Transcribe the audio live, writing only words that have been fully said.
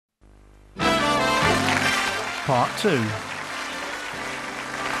Part 2. Glad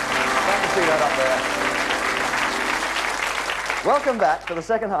to see that up there. Welcome back to the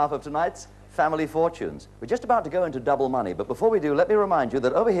second half of tonight's Family Fortunes. We're just about to go into double money, but before we do, let me remind you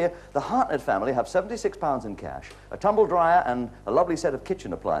that over here, the Hartnett family have £76 in cash, a tumble dryer and a lovely set of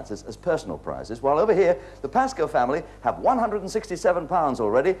kitchen appliances as personal prizes, while over here, the Pascoe family have £167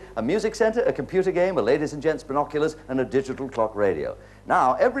 already, a music centre, a computer game, a ladies and gents binoculars, and a digital clock radio.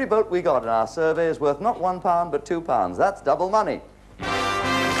 Now, every vote we got in our survey is worth not £1, but £2. That's double money.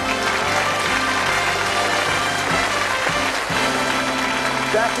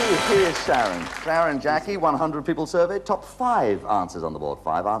 Jackie, here's Sharon. Sharon, Jackie, 100 people surveyed, top 5 answers on the board.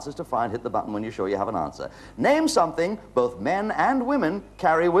 5 answers to find. Hit the button when you're sure you have an answer. Name something both men and women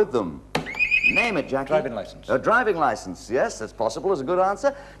carry with them. Name it, Jackie. Driving license. A driving license, yes, that's possible, is a good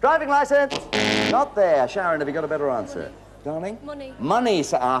answer. Driving license, not there. Sharon, have you got a better answer? Darling? Money. Money,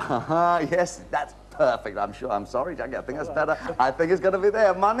 yes, that's perfect, I'm sure. I'm sorry, Jackie, I think that's better. I think it's going to be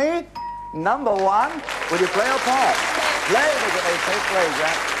there. Money, number 1. Will you play or pass? Play,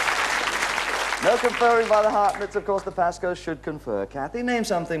 Jack. No conferring by the Hartnetts. Of course, the Pascoes should confer. Kathy, name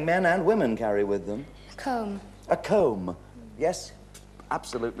something men and women carry with them. A comb. A comb. Yes,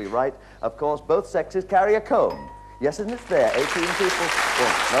 absolutely right. Of course, both sexes carry a comb. Yes, and it's there. 18 people.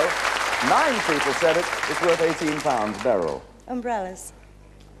 Well, no, 9 people said it. It's worth £18. Beryl. Umbrellas.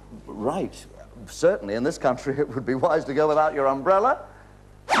 Right. Certainly, in this country, it would be wise to go without your umbrella.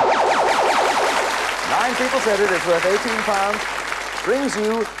 9 people said it. It's worth £18. Brings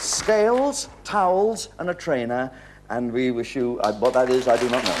you scales, towels, and a trainer. And we wish you... what that is, I do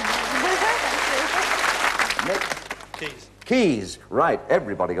not know. Nick? Keys. Keys. Right.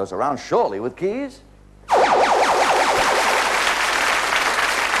 Everybody goes around, surely, with keys.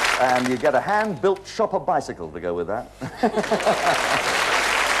 And you get a hand-built shopper bicycle to go with that.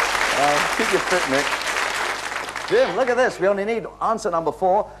 Keep your fit, Nick. Jim, look at this. We only need answer number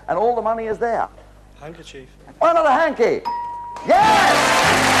 4, and all the money is there. Handkerchief. Another hanky. Yes!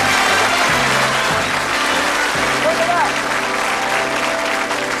 Look at that.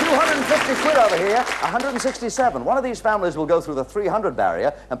 250 quid over here, 167. One of these families will go through the 300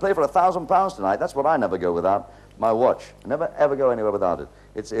 barrier and play for £1,000 tonight. That's what I never go without. My watch. I never, ever go anywhere without it.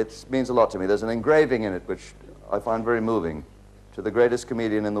 It means a lot to me. There's an engraving in it which I find very moving. To the greatest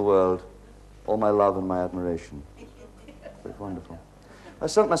comedian in the world, all my love and my admiration. It's wonderful. I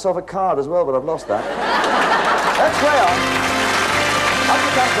sent myself a card as well, but I've lost that. Let's play on. Up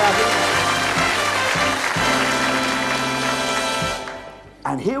you come, Kathy.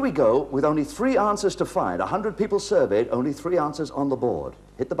 And here we go with only 3 answers to find. 100 people surveyed, only 3 answers on the board.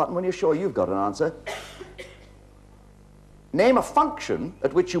 Hit the button when you're sure you've got an answer. Name a function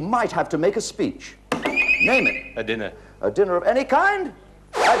at which you might have to make a speech. Name it. A dinner. A dinner of any kind?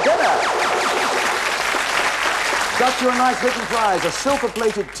 A dinner. Got you a nice hidden prize, a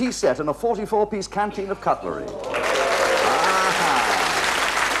silver-plated tea set and a 44-piece canteen of cutlery.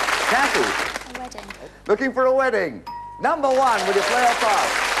 Kathy. A wedding. Looking for a wedding. Number 1, will you play or pass?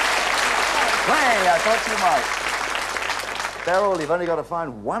 Playing, I thought you might. Beryl, you've only got to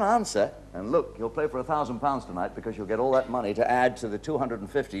find 1 answer. And look, you'll play for £1,000 tonight because you'll get all that money to add to the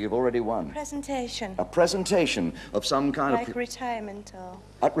 250 you've already won. Presentation. A presentation of some kind like retirement or...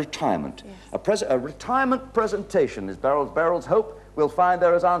 At retirement. Yes. A retirement presentation is Beryl's hope. We'll find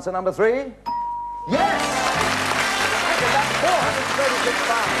there as answer number 3. Yes! That's £436.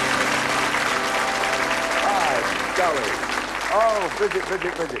 My golly. Oh,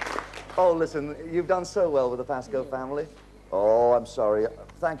 Bridget. Oh, listen, you've done so well with the Pascoe family. Oh, I'm sorry.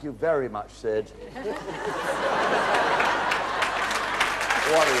 Thank you very much, Sid. What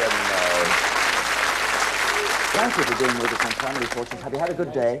do you know? Thank you for being with us on Family Fortunes. Have you had a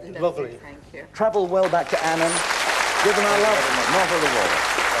good day? Lovely. Thank you. Travel well back to Annan. Give them our love. Not of the war.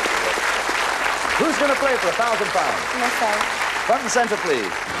 Who's going to play for £1,000? Myself. Front and centre,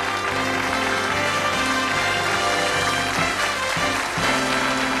 please.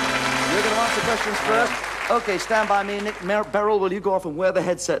 You're going to answer questions first? Okay, stand by me, Nick. Beryl, will you go off and wear the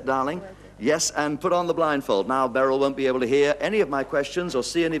headset, darling? Yes, and put on the blindfold. Now, Beryl won't be able to hear any of my questions or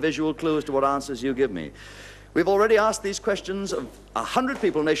see any visual clues to what answers you give me. We've already asked these questions of 100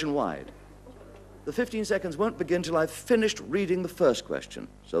 people nationwide. The 15 seconds won't begin till I've finished reading the first question.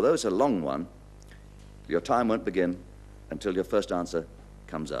 So though it's a long one, your time won't begin until your first answer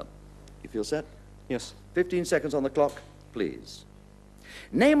comes up. You feel set? Yes. 15 seconds on the clock, please.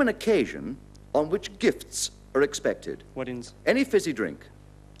 Name an occasion on which gifts are expected. Weddings. Any fizzy drink.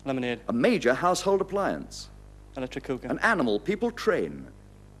 Lemonade. A major household appliance. Electric cooker. An animal people train.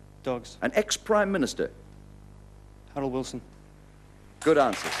 Dogs. An ex-prime minister. Harold Wilson. Good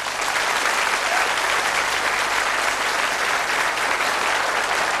answer.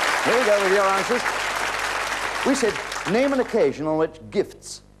 Here we go with your answers. We said, name an occasion on which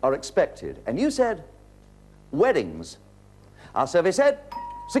gifts are expected. And you said, weddings. Our survey said,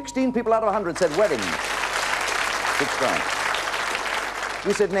 16 people out of 100 said weddings. 6 points.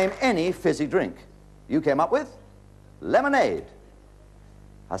 We said, name any fizzy drink. You came up with lemonade.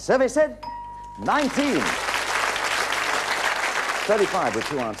 Our survey said 19. 35 with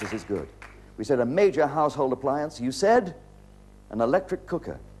 2 answers is good. We said a major household appliance. You said an electric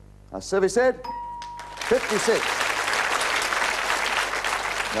cooker. Our survey said 56.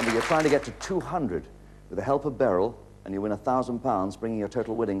 Remember, you're trying to get to 200 with the help of Beryl, and you win £1,000, bringing your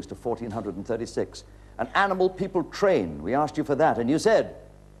total winnings to 1,436. An animal people train. We asked you for that, and you said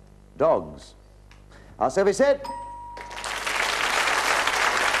dogs. Our survey said...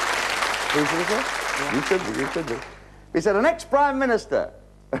 You should be, you should be. We said an ex-prime minister.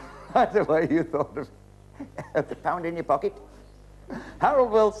 Right the way you thought of the pound in your pocket.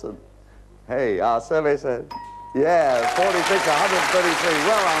 Harold Wilson. Hey, our survey said, yeah, 46, 133,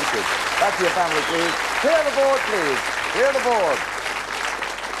 well answered. Back to your family, please. Clear the board, please. Clear the board.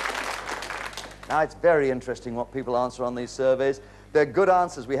 Now, it's very interesting what people answer on these surveys. They're good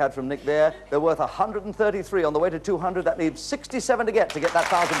answers we had from Nick there. They're worth 133 on the way to 200. That leaves 67 to get that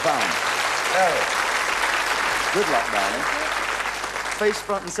 £1,000. Good luck, darling. Face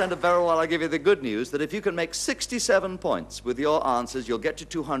front and center, Beryl, while I give you the good news that if you can make 67 points with your answers, you'll get to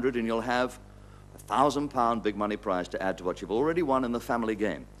 200 and you'll have a £1,000 big money prize to add to what you've already won in the family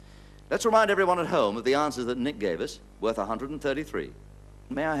game. Let's remind everyone at home of the answers that Nick gave us, worth 133.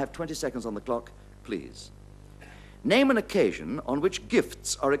 May I have 20 seconds on the clock, please? Name an occasion on which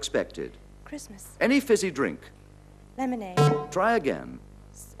gifts are expected. Christmas. Any fizzy drink. Lemonade. Try again.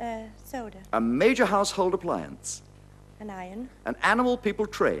 Soda. A major household appliance. An iron. An animal people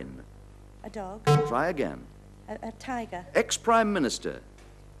train. A dog. Try again. A tiger. Ex-Prime Minister.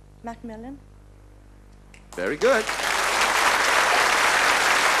 Macmillan. Very good.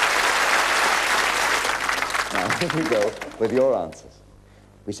 Now, here we go with your answers.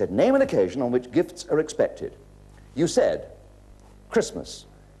 We said, name an occasion on which gifts are expected. You said, Christmas.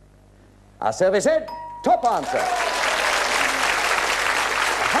 Our survey said, top answer.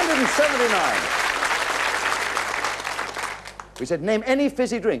 179. We said, name any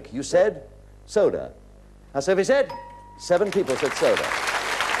fizzy drink. You said, soda. Our survey said, 7 people said soda.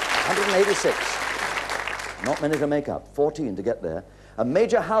 186. Not many to make up. 14 to get there. A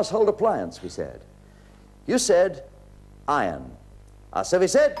major household appliance, we said. You said, iron. Our survey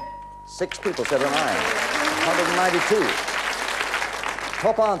said, 6 people said an iron. 192.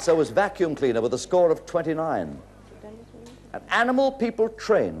 Top answer was vacuum cleaner with a score of 29. An animal people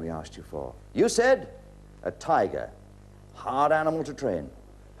train, we asked you for. You said, a tiger. Hard animal to train.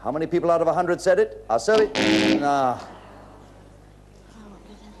 How many people out of 100 said it? Our survey... Nah.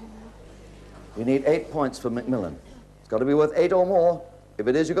 We need 8 points for Macmillan. It's got to be worth 8 or more. If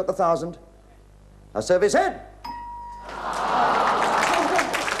it is, you got the 1,000. Our survey said...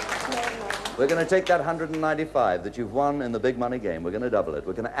 We're going to take that 195 that you've won in the big money game. We're going to double it.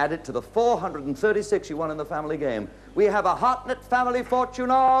 We're going to add it to the 436 you won in the family game. We have a Hartnett family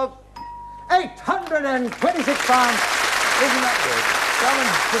fortune of £826. Isn't that good? Coming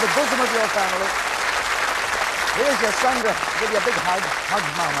to the bosom of your family. Here's your son to give you a big hug. Hug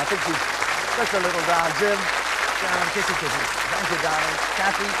Mum. I think she's just a little down. Jim, kissy kissy. Thank you, darling.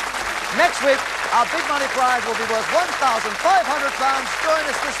 Kathy. Next week, our big money prize will be worth £1,500. Join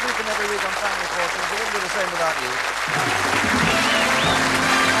us this week and every week on Family Fortunes. We wouldn't do the same without you.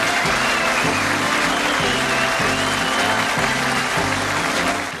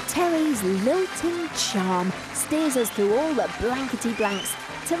 Terry's lilting charm steers us through all the blankety blanks.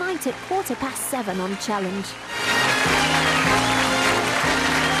 Tonight at 7:15 on Challenge.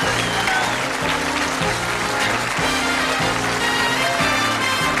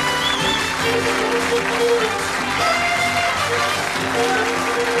 Thank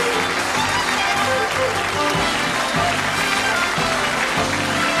you.